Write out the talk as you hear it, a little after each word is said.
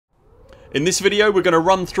In this video we're going to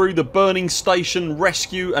run through the burning station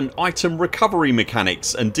rescue and item recovery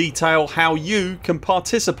mechanics and detail how you can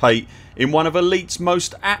participate in one of Elite's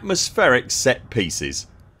most atmospheric set pieces.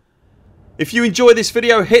 If you enjoy this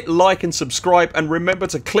video, hit like and subscribe, and remember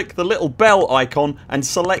to click the little bell icon and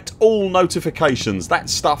select all notifications. That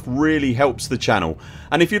stuff really helps the channel.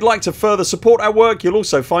 And if you'd like to further support our work, you'll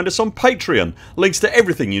also find us on Patreon. Links to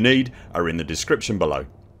everything you need are in the description below.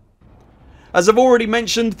 As I've already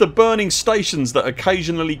mentioned, the burning stations that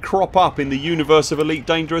occasionally crop up in the universe of Elite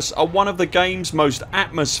Dangerous are one of the game's most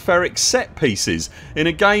atmospheric set pieces in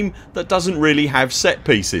a game that doesn't really have set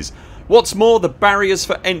pieces. What's more, the barriers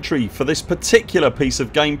for entry for this particular piece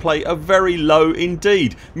of gameplay are very low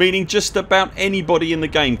indeed, meaning just about anybody in the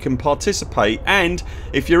game can participate, and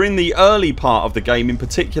if you're in the early part of the game in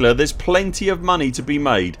particular, there's plenty of money to be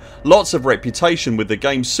made, lots of reputation with the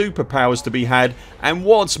game's superpowers to be had, and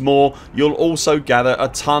what's more, you'll also gather a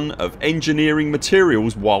ton of engineering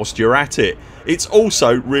materials whilst you're at it. It's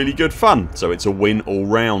also really good fun, so it's a win all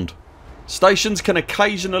round. Stations can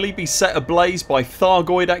occasionally be set ablaze by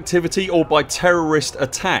Thargoid activity or by terrorist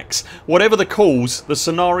attacks. Whatever the cause, the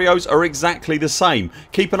scenarios are exactly the same.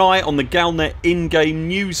 Keep an eye on the Galnet in-game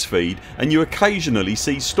news feed and you occasionally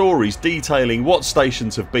see stories detailing what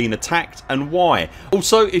stations have been attacked and why.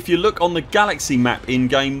 Also, if you look on the galaxy map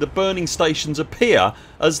in-game, the burning stations appear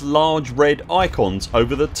as large red icons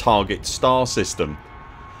over the target star system.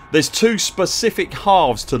 There's two specific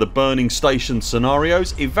halves to the burning station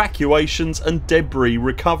scenarios: evacuations and debris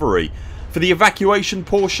recovery. For the evacuation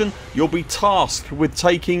portion, you'll be tasked with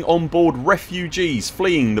taking on board refugees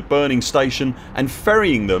fleeing the burning station and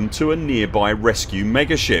ferrying them to a nearby rescue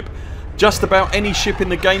megaship. Just about any ship in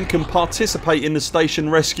the game can participate in the station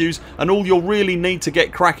rescues, and all you'll really need to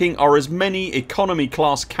get cracking are as many economy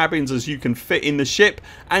class cabins as you can fit in the ship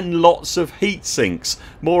and lots of heat sinks.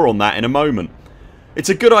 More on that in a moment. It's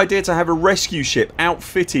a good idea to have a rescue ship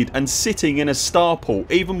outfitted and sitting in a starport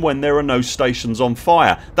even when there are no stations on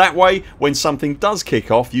fire. That way, when something does kick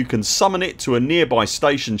off, you can summon it to a nearby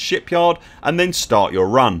station shipyard and then start your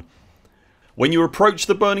run. When you approach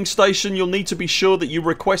the burning station, you'll need to be sure that you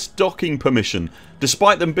request docking permission.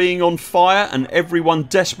 Despite them being on fire and everyone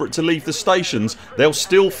desperate to leave the stations, they'll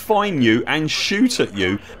still fine you and shoot at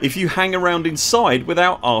you if you hang around inside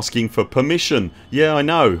without asking for permission. Yeah, I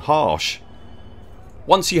know, harsh.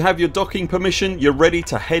 Once you have your docking permission, you're ready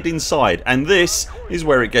to head inside, and this is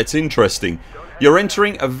where it gets interesting. You're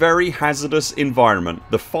entering a very hazardous environment.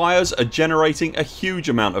 The fires are generating a huge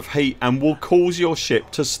amount of heat and will cause your ship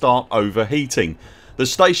to start overheating. The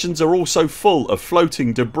stations are also full of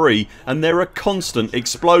floating debris and there are constant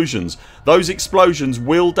explosions. Those explosions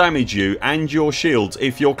will damage you and your shields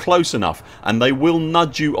if you're close enough, and they will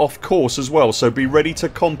nudge you off course as well, so be ready to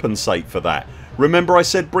compensate for that. Remember I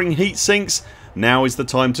said bring heat sinks? Now is the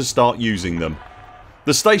time to start using them.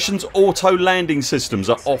 The station's auto landing systems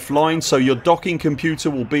are offline, so your docking computer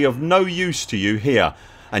will be of no use to you here,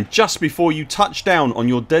 and just before you touch down on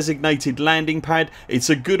your designated landing pad, it's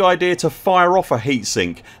a good idea to fire off a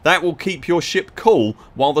heatsink. That will keep your ship cool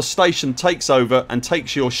while the station takes over and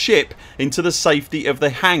takes your ship into the safety of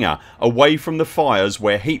the hangar, away from the fires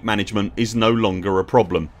where heat management is no longer a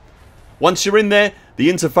problem. Once you're in there, the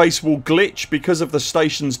interface will glitch because of the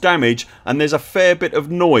station's damage and there's a fair bit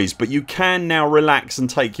of noise, but you can now relax and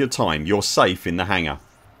take your time. You're safe in the hangar.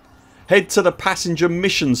 Head to the passenger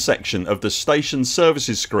missions section of the station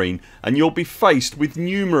services screen and you'll be faced with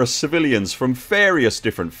numerous civilians from various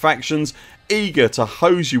different factions eager to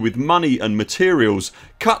hose you with money and materials,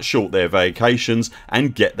 cut short their vacations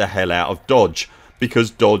and get the hell out of Dodge,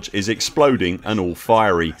 because Dodge is exploding and all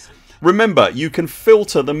fiery. Remember, you can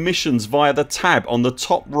filter the missions via the tab on the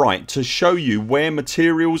top right to show you where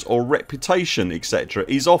materials or reputation etc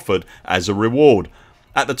is offered as a reward.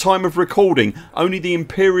 At the time of recording, only the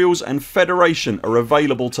Imperials and Federation are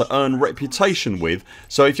available to earn reputation with,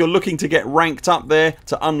 so if you're looking to get ranked up there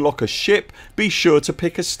to unlock a ship, be sure to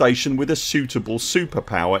pick a station with a suitable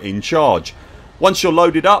superpower in charge. Once you're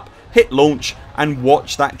loaded up, hit launch and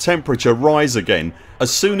watch that temperature rise again. As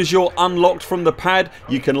soon as you're unlocked from the pad,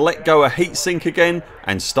 you can let go a heatsink again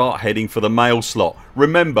and start heading for the mail slot.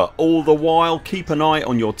 Remember, all the while keep an eye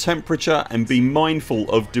on your temperature and be mindful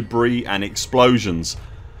of debris and explosions.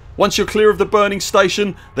 Once you're clear of the burning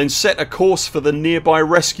station, then set a course for the nearby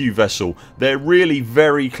rescue vessel. They're really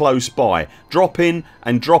very close by. Drop in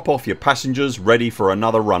and drop off your passengers ready for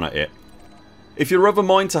another run at it. If you're of a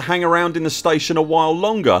mind to hang around in the station a while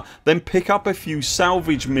longer, then pick up a few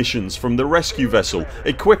salvage missions from the rescue vessel,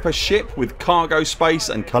 equip a ship with cargo space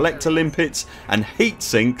and collector limpets and heat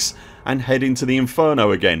sinks, and head into the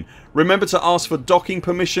Inferno again. Remember to ask for docking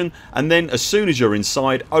permission, and then as soon as you're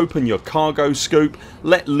inside, open your cargo scoop,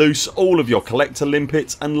 let loose all of your collector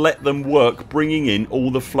limpets and let them work bringing in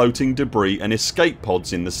all the floating debris and escape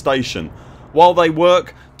pods in the station. While they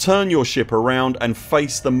work, turn your ship around and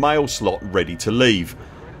face the mail slot ready to leave.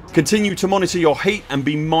 Continue to monitor your heat and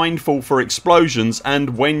be mindful for explosions,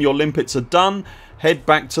 and when your limpets are done, head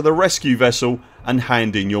back to the rescue vessel and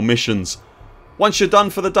hand in your missions. Once you're done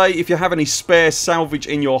for the day, if you have any spare salvage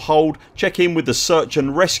in your hold, check in with the search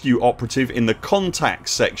and rescue operative in the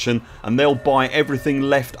contacts section and they'll buy everything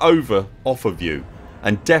left over off of you.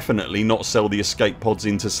 And definitely not sell the escape pods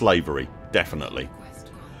into slavery. Definitely.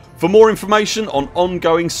 For more information on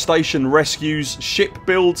ongoing station rescues, ship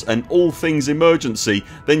builds and all things emergency,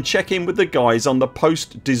 then check in with the guys on the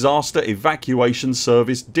Post Disaster Evacuation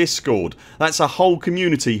Service Discord. That's a whole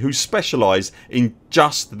community who specialise in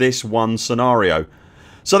just this one scenario.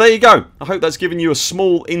 So there you go. I hope that's given you a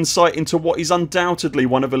small insight into what is undoubtedly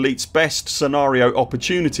one of Elite's best scenario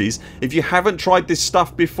opportunities. If you haven't tried this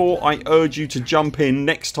stuff before, I urge you to jump in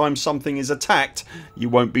next time something is attacked. You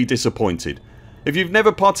won't be disappointed. If you've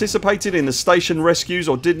never participated in the station rescues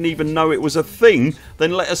or didn't even know it was a thing,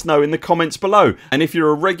 then let us know in the comments below, and if you're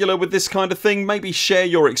a regular with this kind of thing, maybe share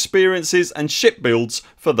your experiences and ship builds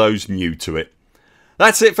for those new to it.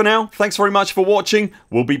 That's it for now. Thanks very much for watching.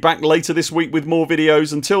 We'll be back later this week with more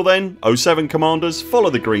videos. Until then, 07 Commanders, follow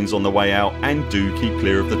the greens on the way out and do keep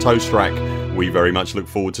clear of the toast rack. We very much look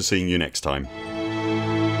forward to seeing you next time.